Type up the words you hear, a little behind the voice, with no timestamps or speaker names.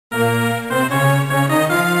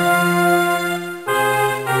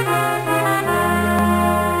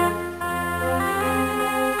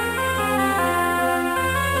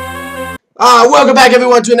Welcome back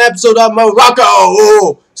everyone to an episode of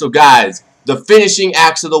Morocco! So guys, the finishing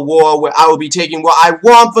acts of the war where I will be taking what I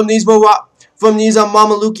want from these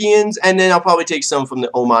Mamelukans, and then I'll probably take some from the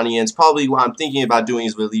Omanians. Probably what I'm thinking about doing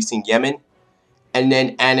is releasing Yemen and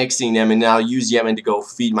then annexing them, and then I'll use Yemen to go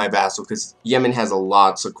feed my vassal because Yemen has a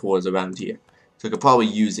lots of cores around here. So I could probably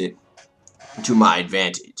use it to my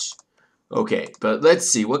advantage. Okay, but let's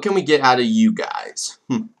see, what can we get out of you guys?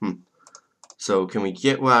 So, can we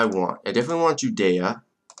get what I want? I definitely want Judea.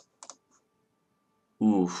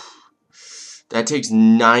 Oof. That takes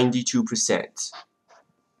 92%.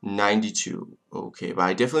 92. Okay, but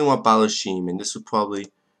I definitely want Balashim, and this would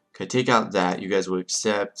probably... Could I take out that? You guys will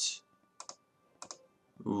accept.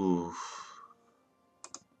 Oof.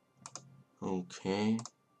 Okay.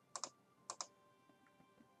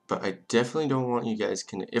 But I definitely don't want you guys...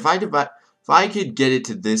 If I could get it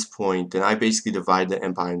to this point, then I basically divide the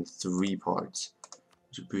empire in 3 parts.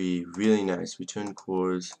 Which would be really nice. Return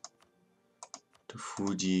cores to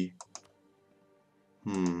Fuji.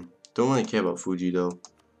 Don't really care about Fuji though.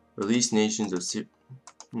 Release nations of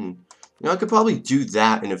You know, I could probably do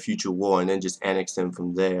that in a future war and then just annex them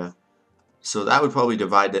from there. So that would probably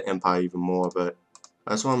divide the empire even more, but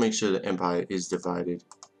I just want to make sure the empire is divided.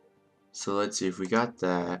 So let's see if we got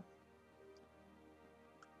that.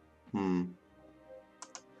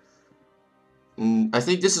 I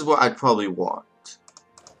think this is what I'd probably want.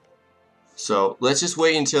 So let's just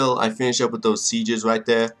wait until I finish up with those sieges right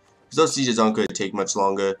there. Because those sieges aren't going to take much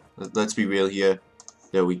longer. Let's be real here.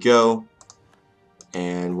 There we go.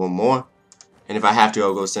 And one more. And if I have to,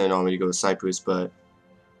 I'll go send an army to go to Cyprus. But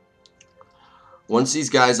once these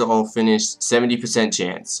guys are all finished, 70%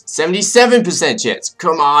 chance. 77% chance.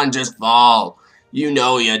 Come on, just fall. You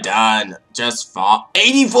know you're done. Just fall.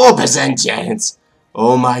 84% chance.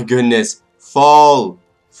 Oh my goodness. Fall.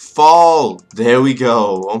 Fall. There we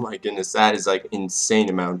go. Oh my goodness. That is like insane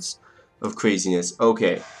amounts of craziness.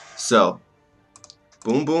 Okay. So.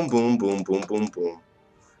 Boom, boom, boom, boom, boom, boom, boom.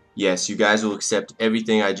 Yes, you guys will accept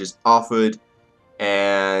everything I just offered.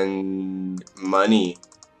 And money.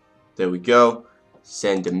 There we go.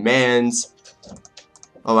 Send demands.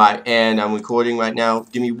 Alright, and I'm recording right now.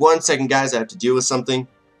 Give me 1 second, guys. I have to deal with something.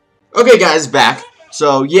 Okay, guys, back.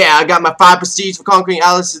 So, yeah, I got my 5 prestige for conquering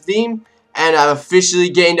Al-Sadim. And I've officially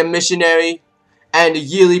gained a missionary and a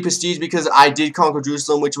yearly prestige because I did conquer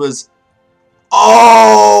Jerusalem, which was...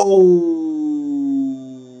 Oh!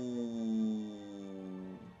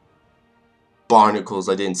 Barnacles,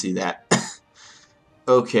 I didn't see that.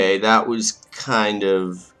 Okay, that was kind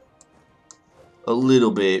of a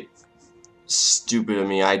little bit stupid of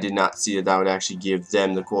me. I did not see that would actually give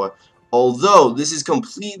them the core. Although this is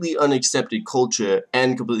completely unaccepted culture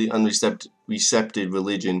and completely unaccepted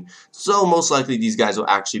religion, so most likely these guys will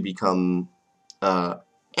actually become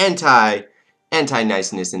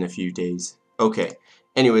anti-niceness in a few days. Okay.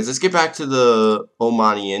 Anyways, let's get back to the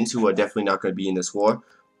Omanians, who are definitely not going to be in this war.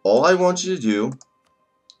 All I want you to do,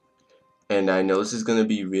 and I know this is going to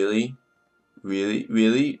be really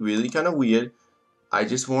kind of weird. I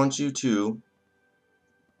just want you to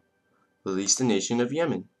release the nation of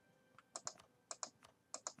Yemen.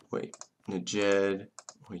 Wait, Najd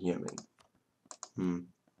or Yemen?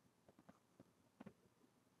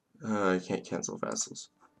 I can't cancel vassals.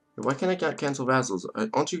 Why can't I cancel vassals?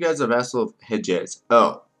 Aren't you guys a vassal of Hejaz?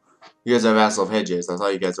 Oh, you guys are a vassal of Hejaz. I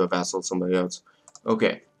thought you guys were a vassal of somebody else.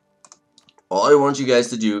 Okay. All I want you guys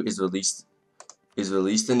to do is release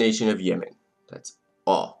the nation of Yemen. That's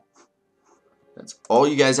all. That's all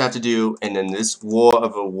you guys have to do, and then this war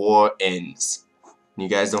of a war ends. And you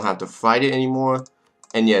guys don't have to fight it anymore.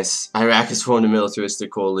 And yes, Iraq has formed a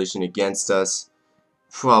militaristic coalition against us.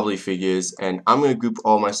 Probably figures. And I'm going to group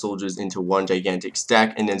all my soldiers into one gigantic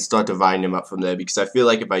stack and then start dividing them up from there. Because I feel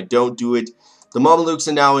like if I don't do it, the Mamelukes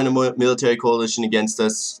are now in a military coalition against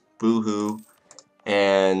us. Boo-hoo.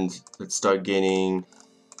 And let's start getting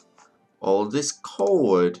all of this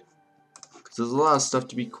cored. Because there's a lot of stuff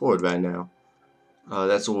to be cored right now.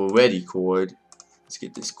 That's already cored. Let's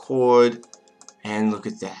get this cored. And look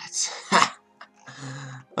at that.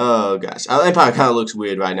 Oh gosh, our empire kind of looks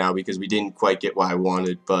weird right now because we didn't quite get what I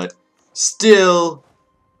wanted, but still.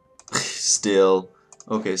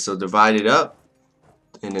 Okay, so divide it up,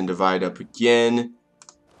 and then divide up again.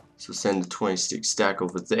 So send the 26 stack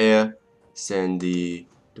over there.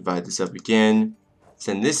 Divide this up again.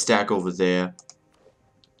 Send this stack over there.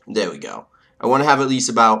 There we go. I want to have at least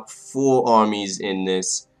about 4 armies in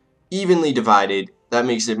this, evenly divided. That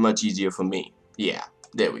makes it much easier for me. Yeah,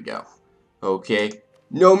 there we go. Okay.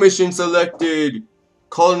 No mission selected.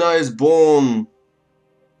 Colonize born.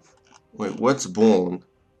 Wait, what's born?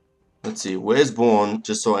 Let's see. Where's Born?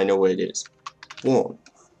 Just so I know where it is. Born.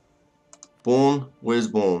 Born. Where's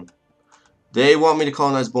Born? They want me to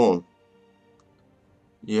colonize Born.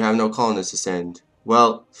 You have no colonists to send.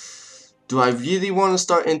 Well, do I really want to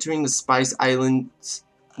start entering the Spice Islands?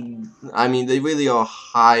 I mean, they really are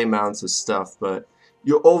high amounts of stuff, but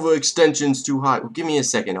your overextension's too high. Well, give me a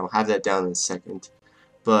second. I'll have that down in a second.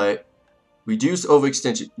 But reduce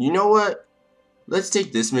overextension. You know what? Let's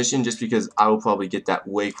take this mission just because I will probably get that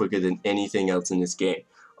way quicker than anything else in this game.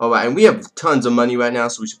 Alright, and we have tons of money right now,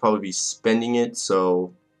 so we should probably be spending it.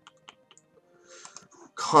 So,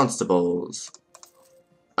 constables.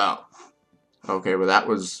 Oh. Okay, well that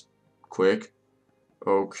was quick.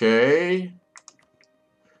 Okay.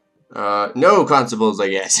 No constables, I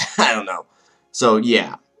guess. I don't know. So,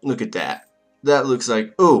 yeah. Look at that. That looks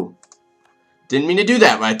like... Ooh. Didn't mean to do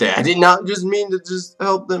that right there. I did not just mean to just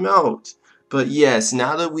help them out. But yes,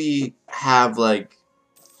 now that we have, like...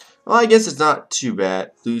 Well, I guess it's not too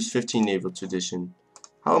bad. Lose 15 naval tradition.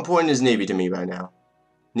 How important is Navy to me right now?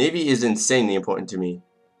 Navy is insanely important to me.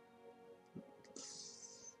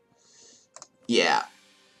 Yeah.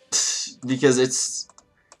 Because it's...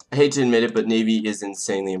 I hate to admit it, but Navy is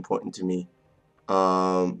insanely important to me.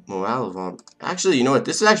 Morale of armies. Actually, you know what?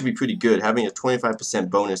 This would actually be pretty good. Having a 25%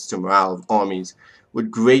 bonus to morale of armies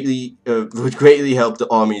would greatly help the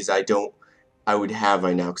armies I would have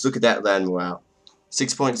right now. Because look at that land morale.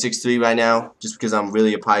 6.63 right now, just because I'm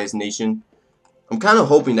really a pious nation. I'm kind of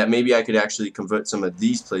hoping that maybe I could actually convert some of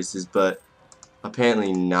these places, but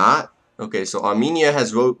apparently not. Okay, so Armenia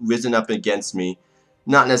has risen up against me.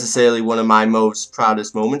 Not necessarily one of my most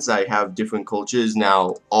proudest moments. I have different cultures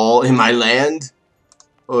now all in my land.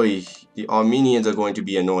 Oy, the Armenians are going to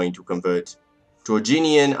be annoying to convert.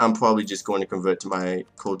 Georginian, I'm probably just going to convert to my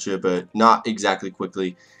culture, but not exactly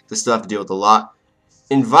quickly. I still have to deal with a lot.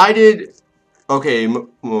 Invited, okay,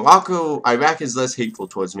 Morocco, Iraq is less hateful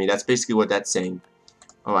towards me. That's basically what that's saying.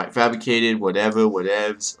 Alright, fabricated, whatever,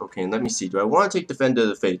 whatevs. Okay, and let me see. Do I want to take Defender of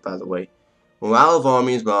the Faith, by the way? Morale of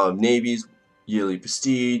armies, morale of navies, yearly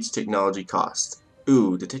prestige, technology cost.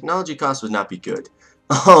 Ooh, the technology cost would not be good.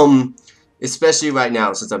 Especially right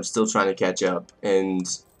now, since I'm still trying to catch up, and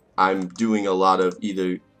I'm doing a lot of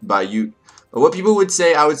either by you, or what people would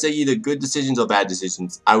say, I would say either good decisions or bad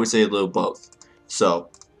decisions. I would say a little both. So,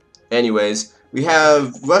 anyways, we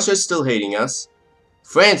have Russia still hating us.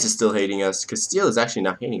 France is still hating us. Castile is actually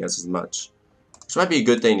not hating us as much, which might be a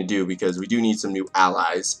good thing to do because we do need some new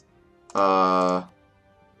allies.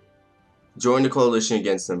 Join the coalition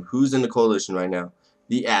against them. Who's in the coalition right now?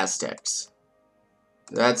 The Aztecs.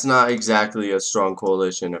 That's not exactly a strong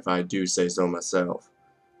coalition if I do say so myself.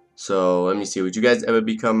 So, let me see. Would you guys ever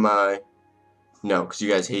become my... No, because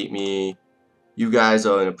you guys hate me. You guys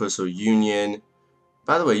are in a personal union.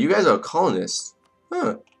 By the way, you guys are colonists.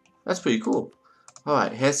 Huh. That's pretty cool.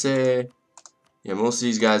 Alright, Hesse. Yeah, most of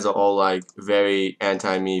these guys are all, like, very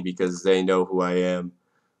anti-me because they know who I am.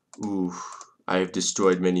 Ooh. I have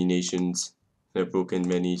destroyed many nations. I've broken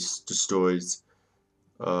many destroys.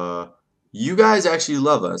 You guys actually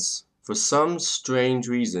love us. For some strange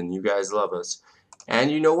reason, you guys love us. And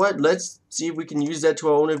you know what? Let's see if we can use that to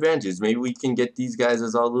our own advantage. Maybe we can get these guys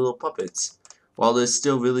as our little puppets. While they're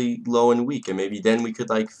still really low and weak. And maybe then we could,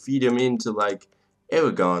 like, feed them into, like,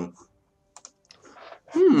 Aragon.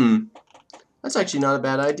 That's actually not a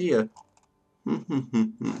bad idea.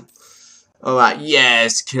 Alright,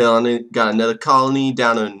 yes, killing it. Got another colony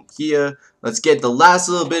down in here. Let's get the last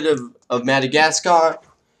little bit of Madagascar.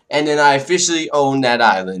 And then I officially own that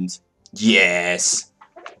island. Yes.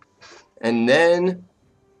 And then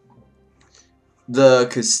the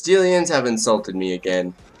Castilians have insulted me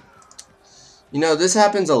again. You know, this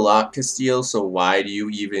happens a lot, Castile, so why do you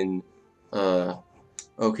even...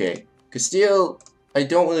 Okay. Castile, I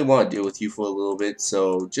don't really want to deal with you for a little bit,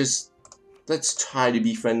 so just... Let's try to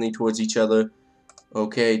be friendly towards each other.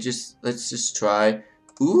 Okay, let's just try.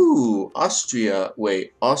 Ooh, Austria.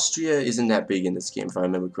 Wait, Austria isn't that big in this game, if I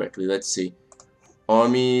remember correctly. Let's see.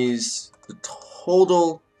 Armies.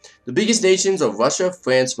 The biggest nations are Russia,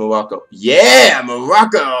 France, Morocco. Yeah,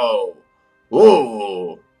 Morocco!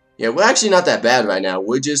 Ooh. Yeah, we're actually not that bad right now.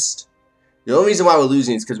 We're just... The only reason why we're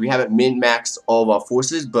losing is because we haven't min-maxed all of our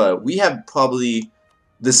forces, but we have probably...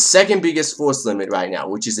 the second biggest force limit right now,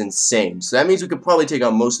 which is insane. So that means we could probably take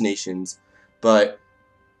on most nations. But,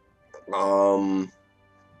 oh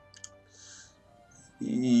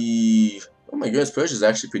my goodness, Persia is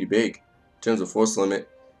actually pretty big in terms of force limit.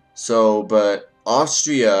 So, but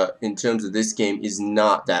Austria, in terms of this game, is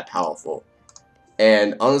not that powerful.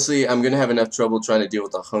 And honestly, I'm going to have enough trouble trying to deal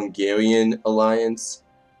with the Hungarian alliance.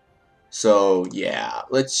 So yeah,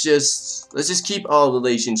 let's just keep all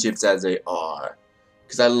relationships as they are,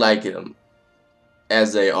 because I like them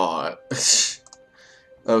as they are.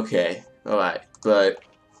 Okay, alright, but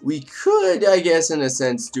we could, I guess, in a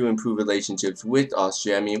sense, do improve relationships with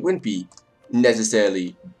Austria. I mean, it wouldn't be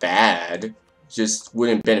necessarily bad, just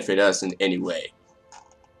wouldn't benefit us in any way.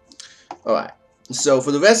 Alright, so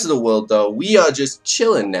for the rest of the world, though, we are just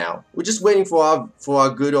chilling now. We're just waiting for our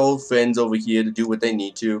good old friends over here to do what they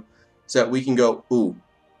need to, so that we can go, ooh,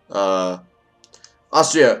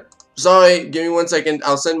 Austria, sorry, give me 1 second,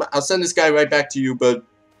 I'll send this guy right back to you, but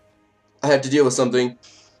I have to deal with something.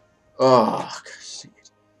 Oh, gosh.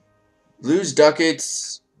 Lose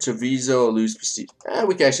ducats, Treviso, lose prestige.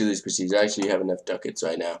 We can actually lose prestige. I actually have enough ducats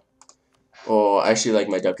right now. Oh, I actually like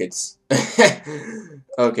my ducats.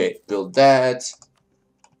 Okay, build that.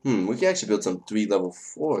 We can actually build some 3-level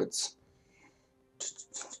forts.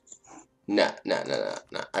 Nah.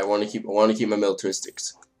 I want to keep my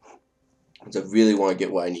militaristics. Because I really want to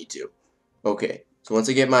get what I need to. Okay, so once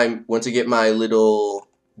I get my little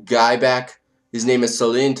guy back, his name is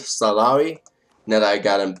Salint Salari. Now that I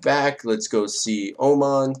got him back, let's go see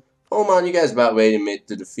Oman. Oman, you guys about ready to admit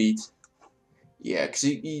the defeat? Yeah, because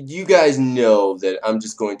you guys know that I'm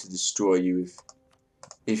just going to destroy you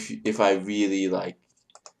if I really, like,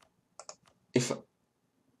 if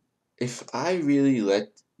I really let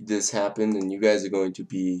this happen, then you guys are going to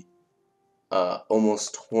be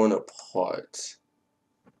almost torn apart.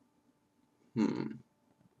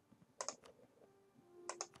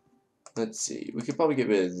 Let's see. We could probably get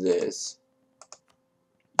rid of this.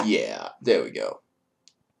 Yeah, there we go.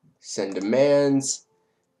 Send demands.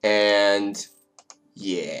 And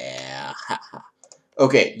yeah.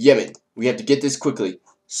 Okay, Yemen. We have to get this quickly.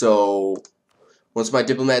 So once my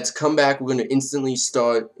diplomats come back, we're going to instantly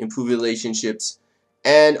start improving relationships.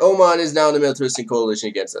 And Oman is now in the militaristic coalition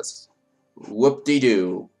against us.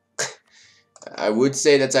 Whoop-de-doo. I would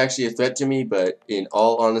say that's actually a threat to me, but in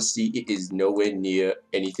all honesty, it is nowhere near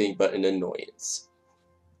anything but an annoyance.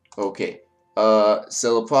 Okay.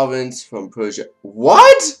 Sell a province from Persia.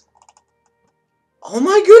 What? Oh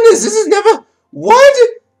my goodness, this is never... What?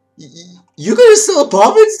 You're gonna sell a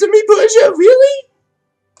province to me, Persia? Really?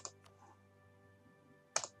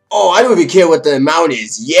 Oh, I don't even care what the amount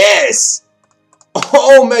is. Yes!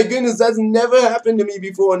 Oh my goodness, that's never happened to me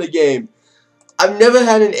before in the game. I've never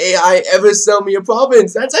had an AI ever sell me a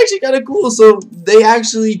province. That's actually kind of cool. So they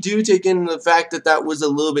actually do take in the fact that that was a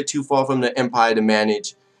little bit too far from the empire to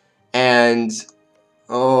manage. And...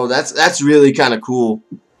 oh, that's really kind of cool.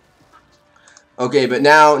 Okay, but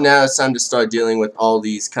now it's time to start dealing with all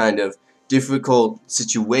these kind of difficult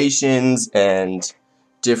situations and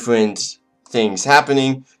different things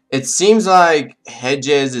happening. It seems like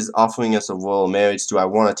Hedges is offering us a royal marriage. Do I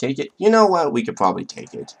want to take it? You know what? We could probably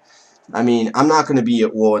take it. I mean, I'm not going to be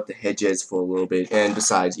at war with the Hedges for a little bit. And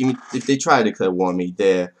besides, even if they try to declare war on me,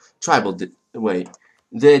 they're tribal...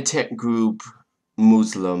 they're tech group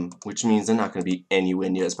Muslim, which means they're not going to be anywhere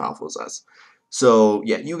near as powerful as us. So,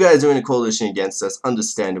 yeah, you guys are in a coalition against us.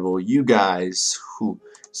 Understandable. You guys,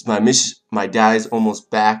 my dad's almost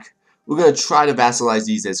back. We're going to try to vassalize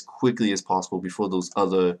these as quickly as possible before those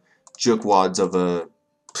other jerkwads of a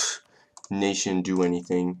nation do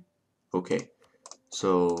anything. Okay,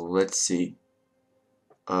 so let's see.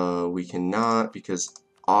 We cannot, because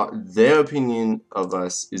their opinion of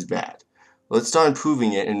us is bad. Let's start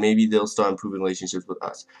improving it, and maybe they'll start improving relationships with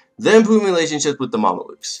us. Then improving relationships with the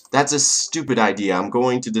Mamelukes. That's a stupid idea. I'm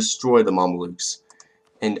going to destroy the Mamelukes.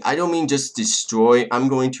 And I don't mean just destroy. I'm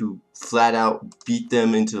going to flat out beat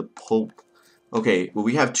them into the pulp. Okay, well,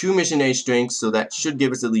 we have 2 missionary strengths, so that should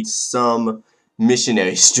give us at least some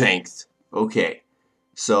missionary strength. Okay.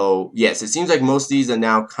 So, yes, it seems like most of these are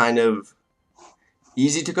now kind of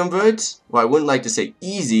easy to convert. Well, I wouldn't like to say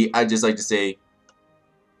easy. I'd just like to say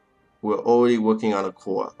we're already working on a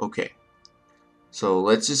core. Okay. So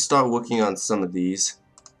let's just start working on some of these.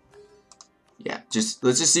 Yeah,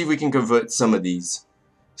 let's just see if we can convert some of these.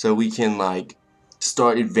 So we can, like,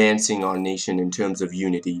 start advancing our nation in terms of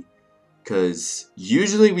unity. Because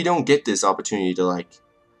usually we don't get this opportunity to, like,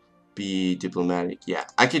 be diplomatic. Yeah,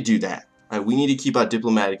 I could do that. We need to keep our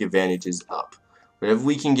diplomatic advantages up. Whatever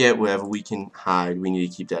we can get, wherever we can hide, we need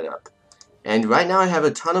to keep that up. And right now I have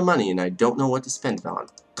a ton of money and I don't know what to spend it on.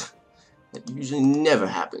 That usually never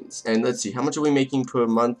happens. And let's see, how much are we making per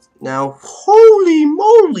month now? Holy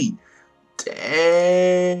moly!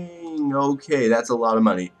 Dang! Okay, that's a lot of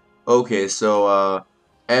money. Okay, so,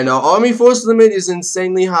 and our army force limit is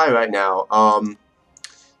insanely high right now.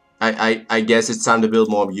 I guess it's time to build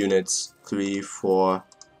more units. 3, 4,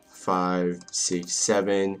 5, 6,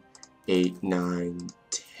 7, 8, 9,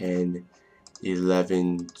 10,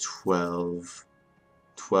 11, 12,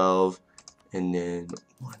 12, and then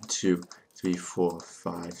 1, 2, 3, 4,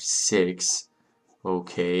 5, 6.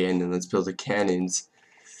 Okay, and then let's build the cannons.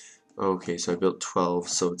 Okay, so I built 12,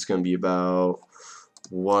 so it's gonna be about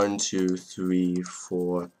 1, 2, 3,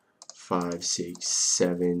 4, 5, 6,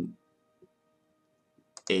 7,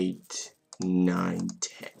 8, 9,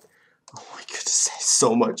 10. Oh my goodness, that's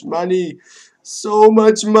so much money! So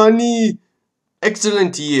much money!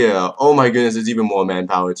 Excellent year! Oh my goodness, there's even more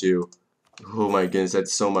manpower too. Oh my goodness,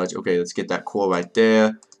 that's so much. Okay, let's get that core right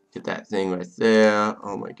there. Get that thing right there.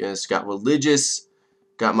 Oh my goodness, got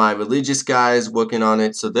my religious guys working on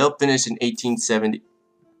it. So they'll finish in 1870.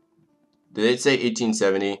 Did they say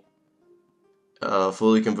 1870?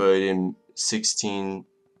 Fully converted in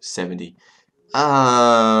 1670.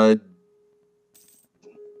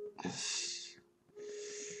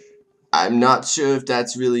 I'm not sure if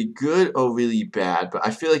that's really good or really bad, but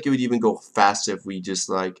I feel like it would even go faster if we just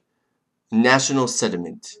like national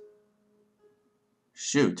sentiment.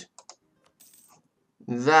 Shoot.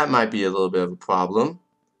 That might be a little bit of a problem,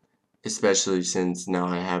 especially since now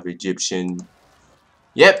I have Egyptian.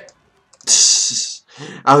 Yep.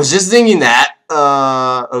 I was just thinking that.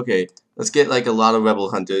 Okay. Let's get like a lot of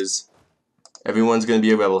rebel hunters. Everyone's gonna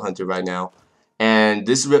be a rebel hunter right now. And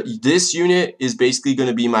this unit is basically going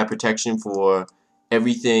to be my protection for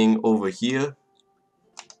everything over here.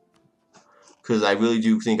 Because I really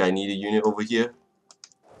do think I need a unit over here.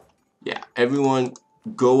 Yeah, everyone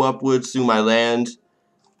go upwards through my land.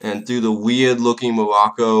 And through the weird looking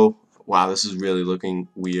Morocco. Wow, this is really looking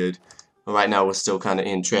weird. But right now we're still kind of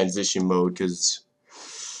in transition mode. Because,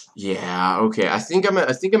 yeah, okay. I think I'm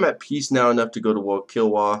at peace now enough to go to war, kill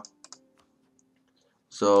war.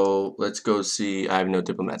 So let's go see. I have no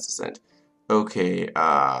diplomats to send. Okay,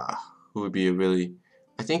 who would be a really...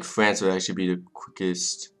 I think France would actually be the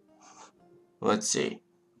quickest. Let's see.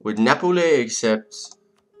 Would Napoli accept...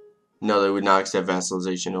 No, they would not accept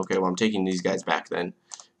vassalization. Okay, well I'm taking these guys back then.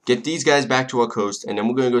 Get these guys back to our coast, and then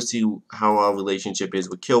we're going to go see how our relationship is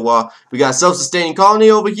with Kilwa. We got a self-sustaining colony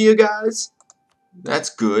over here, guys. That's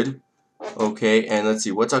good. Okay, and let's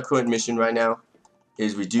see. What's our current mission right now?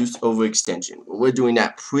 Is reduced overextension. Well, we're doing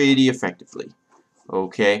that pretty effectively.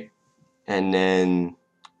 Okay. And then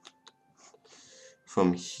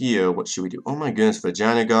from here, what should we do? Oh my goodness,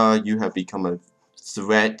 Vajanagar, you have become a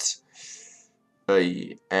threat.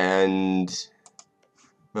 And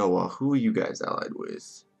well, who are you guys allied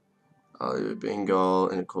with? Allied with Bengal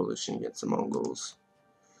and a coalition against the Mongols.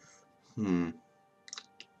 I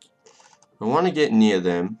want to get near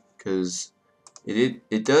them because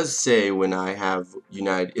it does say when I have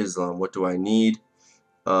United Islam, what do I need?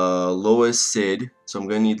 Lower Sid, so I'm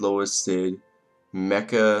gonna need Lower Sid,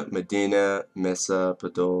 Mecca, Medina, Mesa,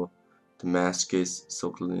 Pador, Damascus,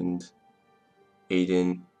 Sokoland,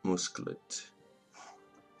 Aden, Muscat.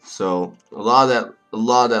 So a lot of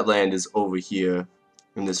that land is over here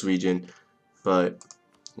in this region, but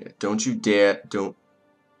yeah, don't you dare, don't.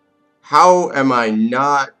 How am I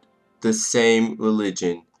not the same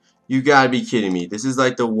religion? You gotta be kidding me. This is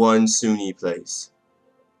like the one Sunni place.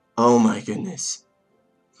 Oh my goodness.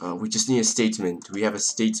 We just need a statesman. Do we have a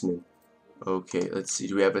statesman? Okay, let's see.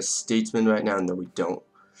 Do we have a statesman right now? No, we don't.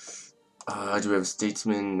 Do we have a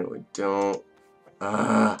statesman? No, we don't.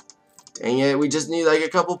 Dang it. We just need like a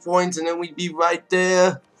couple points and then we'd be right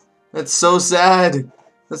there. That's so sad.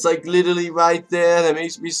 That's like literally right there. That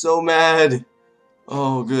makes me so mad.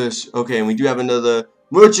 Oh, gosh. Okay, and we do have another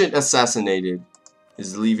merchant assassinated.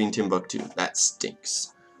 Is leaving Timbuktu. That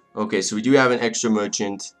stinks. Okay, so we do have an extra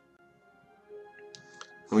merchant.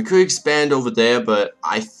 And we could expand over there, but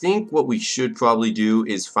I think what we should probably do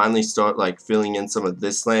is finally start like filling in some of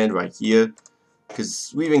this land right here.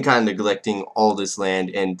 Because we've been kind of neglecting all this land,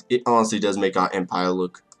 and it honestly does make our empire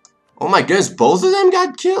look... Oh my goodness, both of them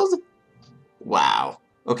got killed? Wow.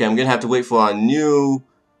 Okay, I'm going to have to wait for our new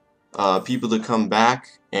people to come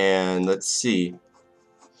back, and let's see.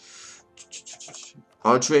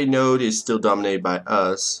 Our trade node is still dominated by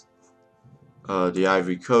us. The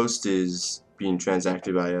Ivory Coast is being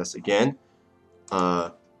transacted by us again.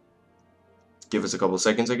 Give us a couple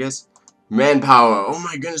seconds, I guess. Manpower. Oh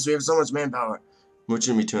my goodness, we have so much manpower.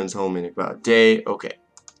 Merchant returns home in about a day. Okay,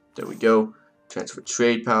 there we go. Transfer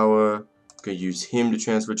trade power. I'm going to use him to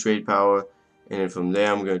transfer trade power. And then from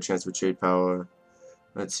there, I'm going to transfer trade power.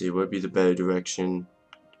 Let's see, what would be the better direction?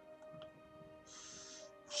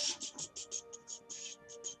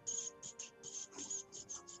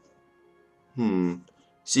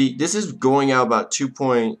 See, this is going out about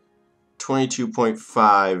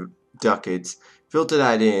 22.5 ducats. Filter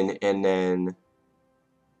that in, and then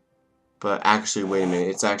But actually, wait a minute.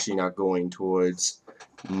 It's actually not going towards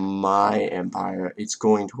my empire. It's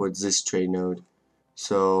going towards this trade node.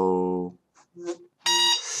 So,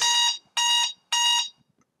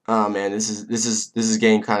 oh man, this is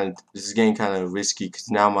getting kind of risky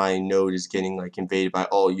because now my node is getting like invaded by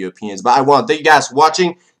all Europeans. But I want to thank you guys for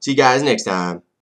watching. See you guys next time.